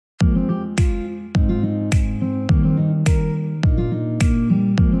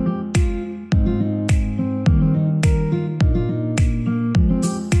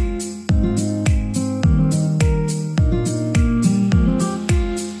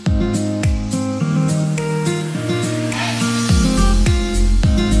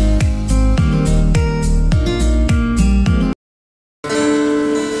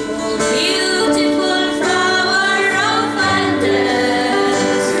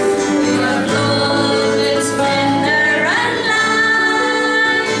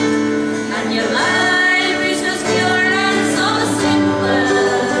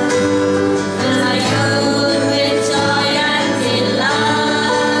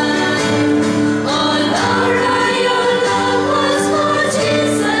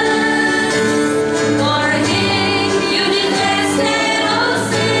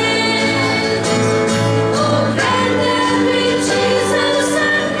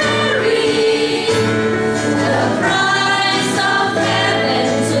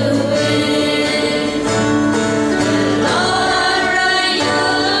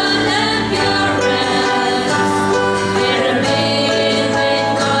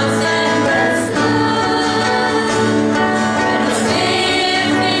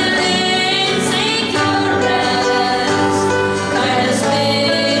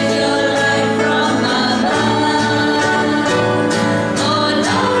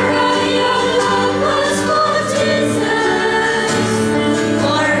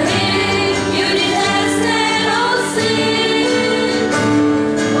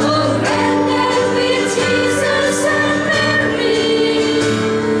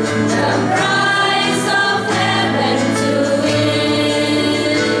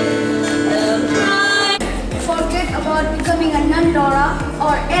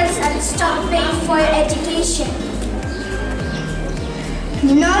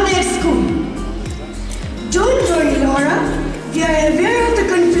done at school. Don't worry, Laura. We are aware of the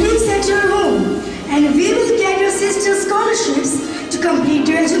conflicts at your home, and we will get your sister's scholarships to complete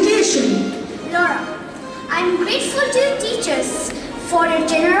your education. Laura, I am grateful to your teachers for your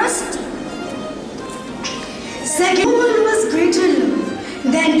generosity. Second, no one was greater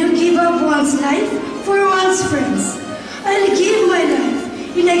love than to give up one's life for one's friends. I'll give my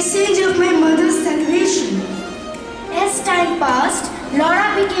life in exchange of my mother's salvation. As time passed,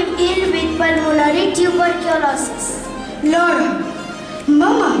 Laura became ill with pulmonary tuberculosis. Laura,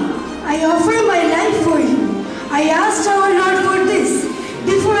 Mama, I offer my life for you. I asked our Lord for this.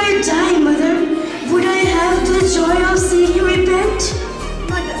 Before I die, Mother, would I have the joy of seeing you repent?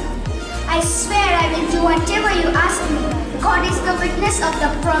 Mother, I swear I will do whatever you ask me. God is the witness of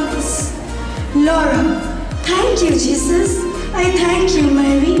the promise. Laura, thank you, Jesus. I thank you,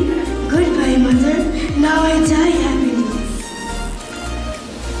 Mary. Goodbye, Mother. Now I die happily.